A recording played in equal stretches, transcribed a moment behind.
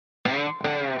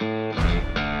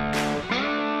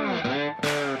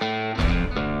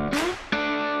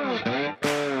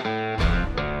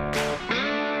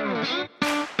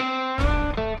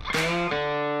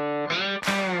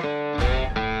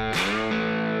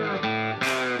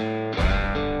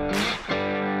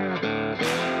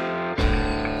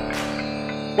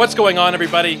What's going on,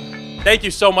 everybody? Thank you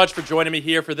so much for joining me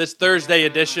here for this Thursday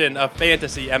edition of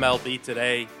Fantasy MLB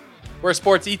Today. We're a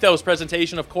Sports Ethos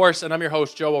presentation, of course, and I'm your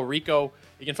host, Joe Orico.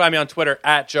 You can find me on Twitter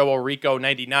at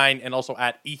JoeOrico99 and also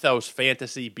at Ethos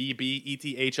Fantasy BB,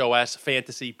 ETHOS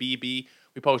Fantasy BB.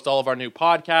 We post all of our new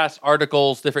podcasts,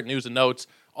 articles, different news and notes,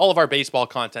 all of our baseball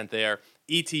content there.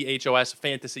 ETHOS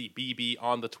Fantasy BB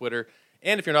on the Twitter.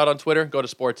 And if you're not on Twitter, go to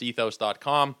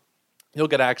sportsethos.com. You'll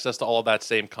get access to all of that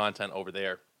same content over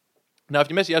there. Now, if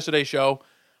you missed yesterday's show,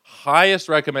 highest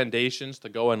recommendations to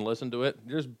go and listen to it.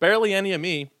 There's barely any of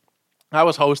me. I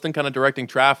was hosting, kind of directing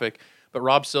traffic, but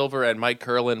Rob Silver and Mike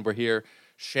Curlin were here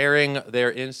sharing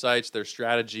their insights, their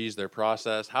strategies, their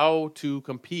process, how to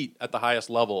compete at the highest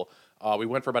level. We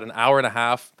went for about an hour and a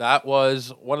half. That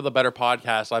was one of the better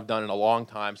podcasts I've done in a long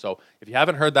time. So if you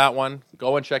haven't heard that one,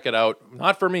 go and check it out.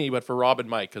 Not for me, but for Rob and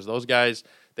Mike, because those guys,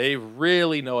 they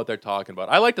really know what they're talking about.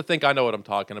 I like to think I know what I'm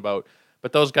talking about,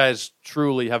 but those guys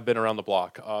truly have been around the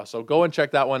block. So go and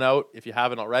check that one out if you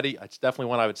haven't already. It's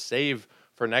definitely one I would save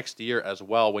for next year as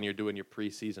well when you're doing your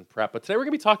preseason prep. But today we're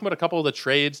going to be talking about a couple of the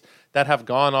trades that have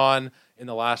gone on in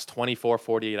the last 24,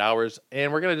 48 hours,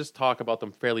 and we're going to just talk about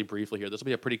them fairly briefly here. This will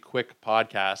be a pretty quick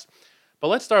podcast. But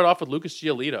let's start off with Lucas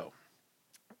Giolito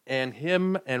and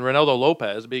him and Reynaldo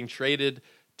Lopez being traded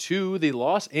to the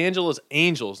Los Angeles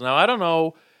Angels. Now, I don't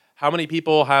know how many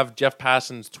people have Jeff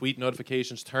Passan's tweet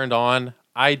notifications turned on.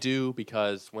 I do,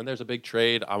 because when there's a big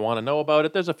trade, I want to know about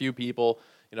it. There's a few people,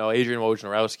 Adrian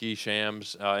Wojnarowski,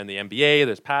 Shams in the NBA,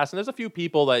 there's Passan. There's a few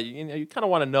people that you kind of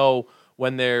want to know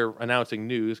when they're announcing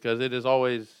news, because it is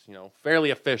always fairly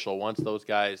official once those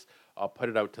guys put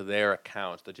it out to their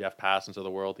accounts, the Jeff Passans of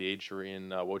the world, the Adrian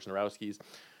Wojnarowskis.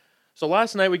 So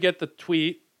last night we get the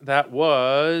tweet that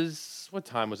was, what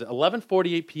time was it?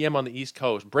 11:48 p.m. on the East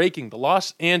Coast, breaking the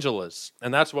Los Angeles,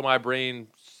 and that's what my brain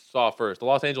saw first, the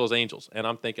Los Angeles Angels, and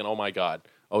I'm thinking, oh my God,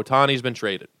 Ohtani's been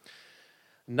traded.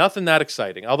 Nothing that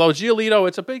exciting. Although Giolito,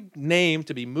 it's a big name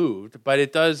to be moved, but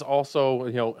it does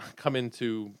also, come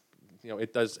into,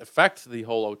 it does affect the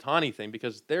whole Ohtani thing,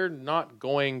 because they're not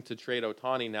going to trade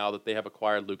Ohtani now that they have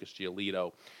acquired Lucas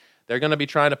Giolito. They're going to be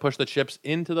trying to push the chips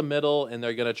into the middle, and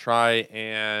they're going to try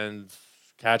and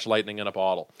catch lightning in a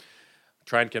bottle.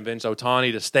 Try and convince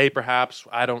Ohtani to stay, perhaps.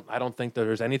 I don't think that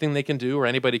there's anything they can do or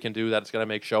anybody can do that's going to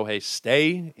make Shohei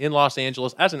stay in Los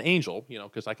Angeles as an Angel,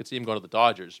 because I could see him going to the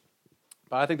Dodgers.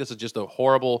 But I think this is just a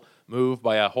horrible move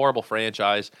by a horrible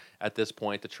franchise at this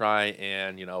point to try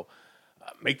and,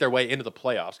 make their way into the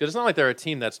playoffs. Because it's not like they're a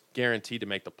team that's guaranteed to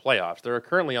make the playoffs. They're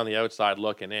currently on the outside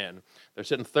looking in. They're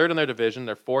sitting third in their division.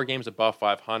 They're 4 games above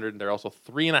 500. And they're also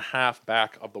 3.5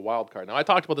 back of the wild card. Now, I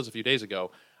talked about this a few days ago.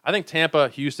 I think Tampa,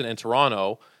 Houston, and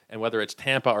Toronto, and whether it's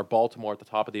Tampa or Baltimore at the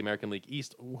top of the American League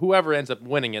East, whoever ends up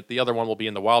winning it, the other one will be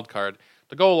in the wild card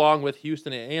to go along with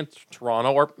Houston and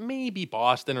Toronto, or maybe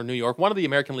Boston or New York, one of the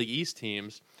American League East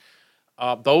teams.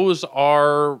 Those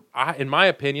are, in my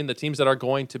opinion, the teams that are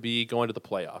going to be going to the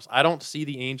playoffs. I don't see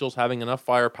the Angels having enough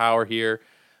firepower here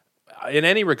in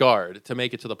any regard to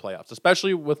make it to the playoffs,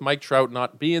 especially with Mike Trout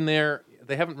not being there.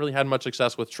 They haven't really had much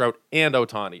success with Trout and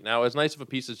Ohtani. Now, as nice of a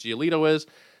piece as Giolito is,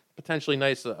 potentially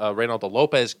nice Reynaldo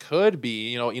Lopez could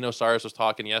be. Eno Saris was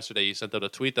talking yesterday. He sent out a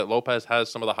tweet that Lopez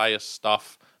has some of the highest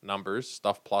stuff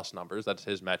plus numbers. That's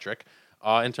his metric.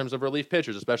 In terms of relief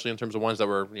pitchers, especially in terms of ones that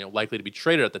were likely to be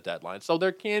traded at the deadline. So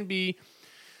there can be,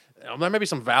 there may be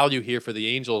some value here for the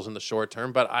Angels in the short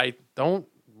term, but I don't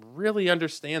really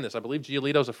understand this. I believe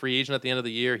Giolito's a free agent at the end of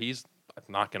the year. He's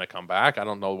not going to come back. I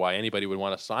don't know why anybody would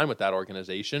want to sign with that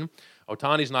organization.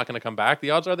 Ohtani's not going to come back. The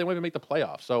odds are they won't even make the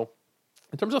playoffs. So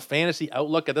in terms of fantasy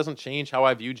outlook, it doesn't change how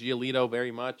I view Giolito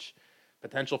very much.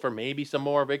 Potential for maybe some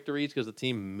more victories because the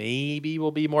team maybe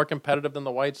will be more competitive than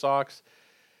the White Sox.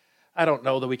 I don't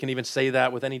know that we can even say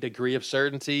that with any degree of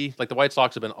certainty. Like, the White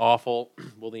Sox have been awful.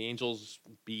 Will the Angels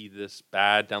be this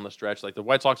bad down the stretch? Like, the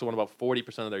White Sox have won about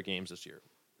 40% of their games this year.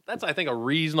 That's, I think, a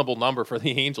reasonable number for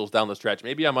the Angels down the stretch.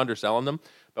 Maybe I'm underselling them,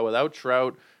 but without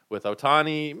Trout, with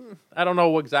Ohtani, I don't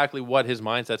know exactly what his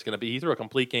mindset's going to be. He threw a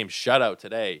complete game shutout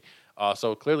today.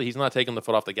 So clearly he's not taking the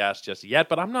foot off the gas just yet,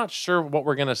 but I'm not sure what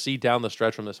we're going to see down the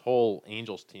stretch from this whole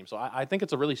Angels team. So I think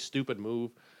it's a really stupid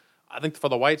move. I think for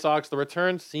the White Sox, the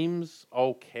return seems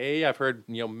okay. I've heard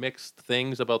mixed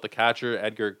things about the catcher,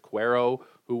 Edgar Quero,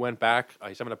 who went back.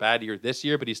 He's having a bad year this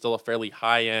year, but he's still a fairly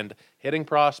high-end hitting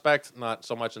prospect. Not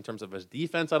so much in terms of his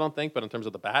defense, I don't think, but in terms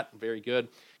of the bat, very good.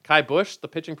 Kai Busch, the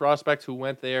pitching prospect who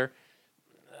went there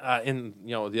in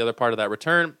the other part of that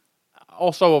return,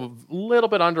 also a little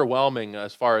bit underwhelming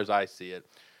as far as I see it.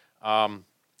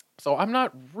 So I'm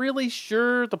not really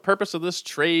sure the purpose of this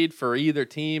trade for either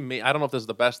team. I don't know if this is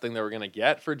the best thing that we're going to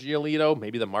get for Giolito.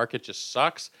 Maybe the market just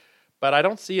sucks. But I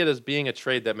don't see it as being a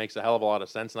trade that makes a hell of a lot of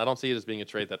sense. And I don't see it as being a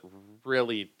trade that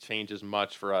really changes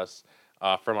much for us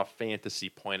from a fantasy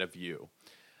point of view.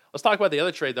 Let's talk about the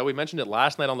other trade, though. We mentioned it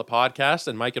last night on the podcast,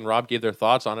 and Mike and Rob gave their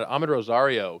thoughts on it. Amed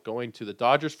Rosario going to the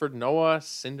Dodgers for Noah,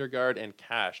 Syndergaard, and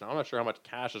Cash. Now, I'm not sure how much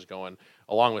Cash is going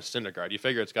along with Syndergaard. You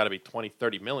figure it's got to be 20,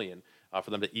 30 million for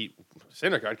them to eat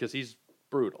Syndergaard because he's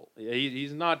brutal.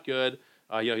 He's not good.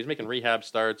 He's making rehab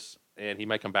starts, and he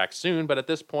might come back soon. But at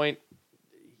this point,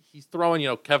 he's throwing,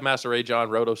 Kev Massaray-John,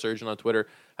 Roto Surgeon on Twitter,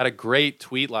 had a great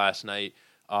tweet last night.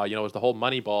 It was the whole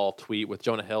Moneyball tweet with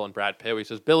Jonah Hill and Brad Pitt, where he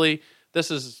says, Billy,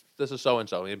 this is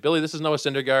so-and-so. And Billy, this is Noah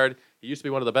Syndergaard. He used to be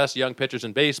one of the best young pitchers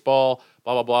in baseball,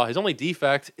 blah, blah, blah. His only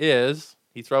defect is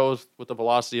he throws with the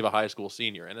velocity of a high school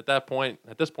senior. And at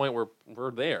this point,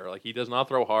 we're there. Like, he does not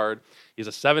throw hard. He's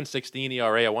a 7.16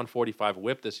 ERA, a 145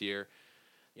 whip this year.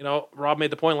 Rob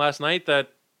made the point last night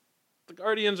that the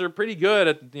Guardians are pretty good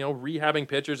at, rehabbing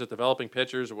pitchers, at developing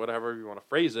pitchers, or whatever you want to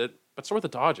phrase it. But so are the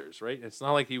Dodgers, right? It's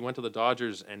not like he went to the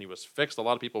Dodgers and he was fixed. A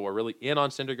lot of people were really in on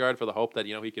Syndergaard for the hope that,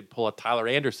 he could pull a Tyler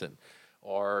Anderson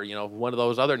or, one of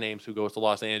those other names who goes to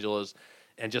Los Angeles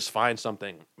and just find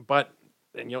something. But,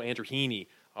 Andrew Heaney.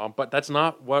 But that's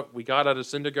not what we got out of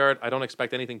Syndergaard. I don't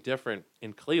expect anything different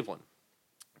in Cleveland.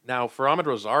 Now, for Amed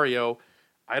Rosario,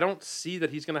 I don't see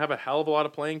that he's going to have a hell of a lot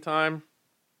of playing time.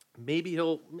 Maybe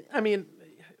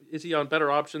is he on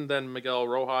better option than Miguel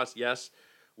Rojas? Yes.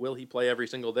 Will he play every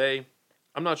single day?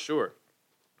 I'm not sure.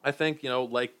 I think,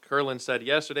 like Curlin said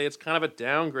yesterday, it's kind of a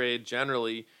downgrade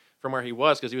generally from where he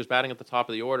was because he was batting at the top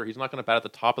of the order. He's not going to bat at the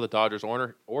top of the Dodgers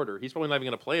order. He's probably not even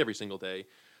going to play every single day.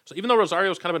 So even though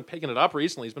Rosario's kind of been picking it up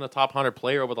recently, he's been a top 100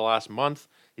 player over the last month.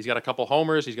 He's got a couple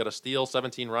homers. He's got a steal,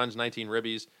 17 runs, 19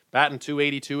 ribbies, batting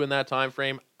 .282 in that time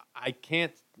frame. I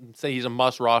can't say he's a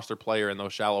must-roster player in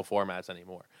those shallow formats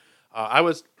anymore. I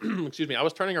was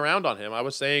turning around on him. I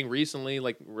was saying recently,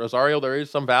 like Rosario, there is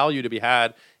some value to be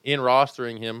had in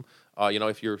rostering him.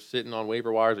 If you're sitting on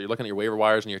waiver wires or you're looking at your waiver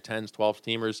wires and your 10s, 12s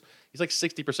teamers, he's like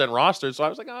 60% rostered. So I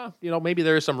was like, maybe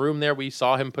there is some room there. We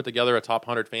saw him put together a top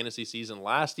 100 fantasy season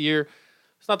last year.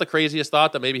 It's not the craziest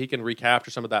thought that maybe he can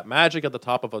recapture some of that magic at the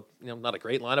top of a, not a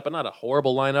great lineup, but not a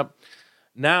horrible lineup.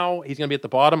 Now he's going to be at the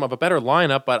bottom of a better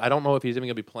lineup, but I don't know if he's even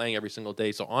going to be playing every single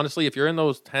day. So honestly, if you're in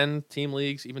those 10-team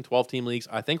leagues, even 12-team leagues,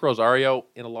 I think Rosario,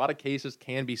 in a lot of cases,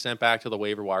 can be sent back to the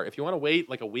waiver wire. If you want to wait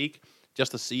like a week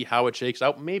just to see how it shakes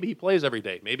out, maybe he plays every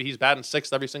day. Maybe he's batting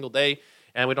sixth every single day,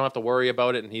 and we don't have to worry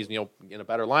about it, and he's in a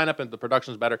better lineup, and the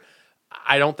production's better.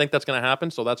 I don't think that's going to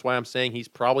happen, so that's why I'm saying he's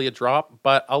probably a drop.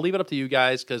 But I'll leave it up to you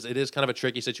guys because it is kind of a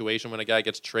tricky situation when a guy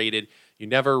gets traded. You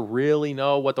never really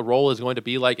know what the role is going to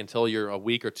be like until you're a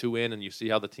week or two in and you see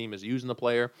how the team is using the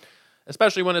player,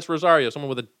 especially when it's Rosario, someone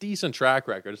with a decent track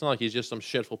record. It's not like he's just some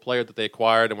shitful player that they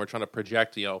acquired and we're trying to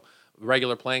project,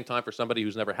 regular playing time for somebody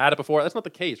who's never had it before. That's not the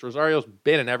case. Rosario's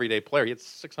been an everyday player. He had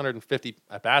 650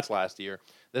 at-bats last year.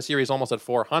 This year he's almost at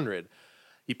 400.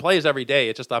 He plays every day.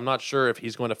 It's just I'm not sure if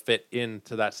he's going to fit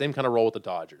into that same kind of role with the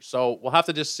Dodgers. So we'll have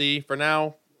to just see. For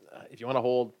now, if you want to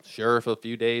hold, sure, for a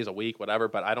few days, a week, whatever,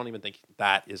 but I don't even think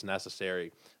that is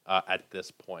necessary at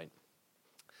this point.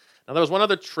 Now, there was one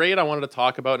other trade I wanted to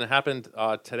talk about, and it happened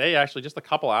today, actually, just a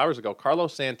couple hours ago.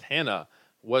 Carlos Santana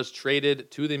was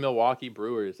traded to the Milwaukee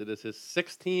Brewers. It is his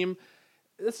sixth team.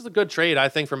 This is a good trade, I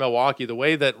think, for Milwaukee. The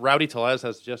way that Rowdy Tellez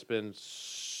has just been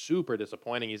super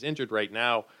disappointing. He's injured right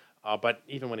now. But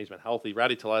even when he's been healthy,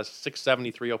 Rowdy Tellez,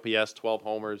 673 OPS, 12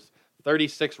 homers,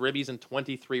 36 ribbies, and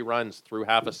 23 runs through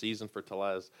half a season for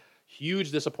Tellez. Huge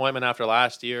disappointment after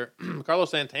last year. Carlos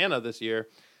Santana this year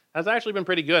has actually been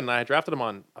pretty good, and I drafted him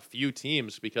on a few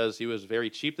teams because he was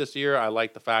very cheap this year. I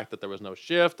like the fact that there was no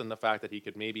shift and the fact that he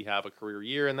could maybe have a career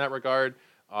year in that regard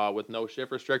with no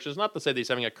shift restrictions. Not to say that he's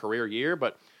having a career year,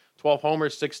 but 12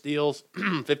 homers, 6 steals,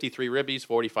 53 ribbies,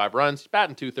 45 runs. He's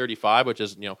batting .235, which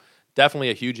is, definitely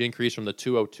a huge increase from the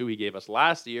 .202 he gave us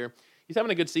last year. He's having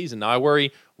a good season. Now, I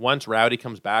worry once Rowdy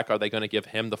comes back, are they going to give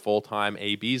him the full-time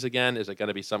ABs again? Is it going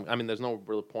to be there's no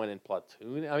real point in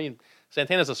platoon.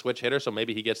 Santana's a switch hitter, so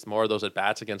maybe he gets more of those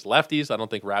at-bats against lefties. I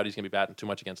don't think Rowdy's going to be batting too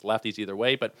much against lefties either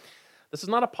way, but this is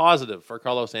not a positive for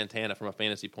Carlos Santana from a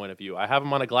fantasy point of view. I have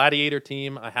him on a Gladiator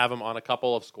team. I have him on a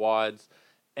couple of squads.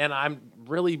 And I'm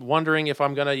really wondering if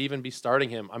I'm going to even be starting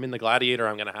him. I'm in the Gladiator.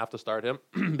 I'm going to have to start him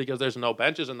because there's no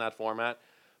benches in that format.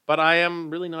 But I am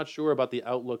really not sure about the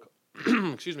outlook,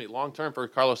 long-term for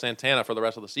Carlos Santana for the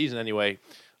rest of the season anyway,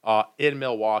 in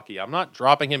Milwaukee. I'm not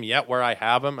dropping him yet where I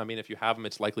have him. If you have him,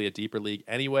 it's likely a deeper league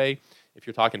anyway. If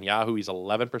you're talking Yahoo, he's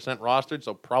 11% rostered,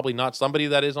 so probably not somebody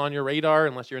that is on your radar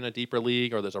unless you're in a deeper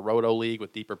league or there's a roto league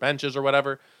with deeper benches or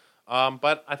whatever.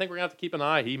 But I think we're going to have to keep an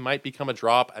eye. He might become a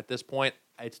drop at this point.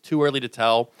 It's too early to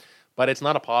tell, but it's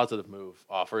not a positive move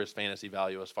for his fantasy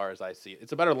value as far as I see it.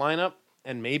 It's a better lineup,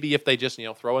 and maybe if they just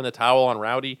throw in the towel on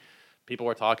Rowdy, people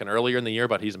were talking earlier in the year,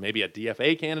 but he's maybe a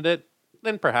DFA candidate,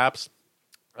 then perhaps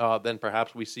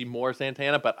we see more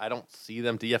Santana, but I don't see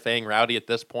them DFAing Rowdy at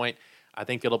this point. I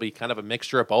think it'll be kind of a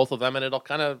mixture of both of them, and it'll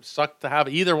kind of suck to have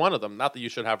either one of them. Not that you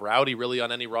should have Rowdy really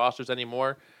on any rosters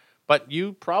anymore, but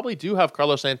you probably do have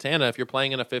Carlos Santana if you're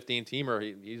playing in a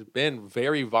 15-teamer. He's been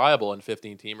very viable in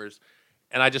 15-teamers,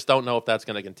 and I just don't know if that's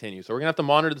going to continue. So we're going to have to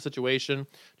monitor the situation.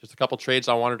 Just a couple trades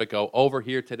I wanted to go over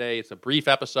here today. It's a brief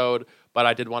episode, but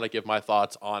I did want to give my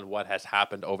thoughts on what has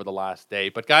happened over the last day.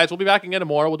 But guys, we'll be back again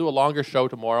tomorrow. We'll do a longer show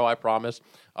tomorrow, I promise.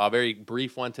 A very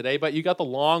brief one today, but you got the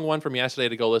long one from yesterday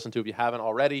to go listen to if you haven't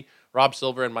already. Rob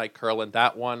Silver and Mike Curlin.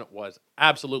 That one was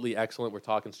absolutely excellent. We're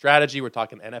talking strategy. We're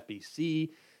talking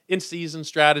NFBC. In-season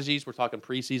strategies. We're talking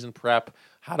preseason prep,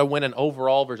 how to win an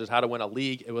overall versus how to win a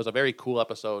league. It was a very cool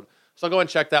episode. So go and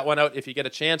check that one out if you get a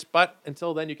chance. But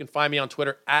until then, you can find me on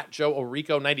Twitter at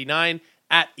JoeOrico99,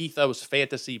 at Ethos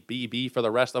Fantasy BB for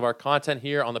the rest of our content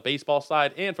here on the baseball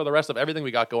side. And for the rest of everything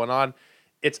we got going on,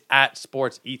 it's at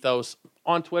Sports Ethos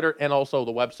on Twitter and also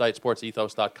the website,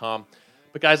 sportsethos.com.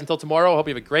 But guys, until tomorrow, I hope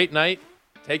you have a great night.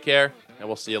 Take care, and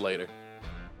we'll see you later.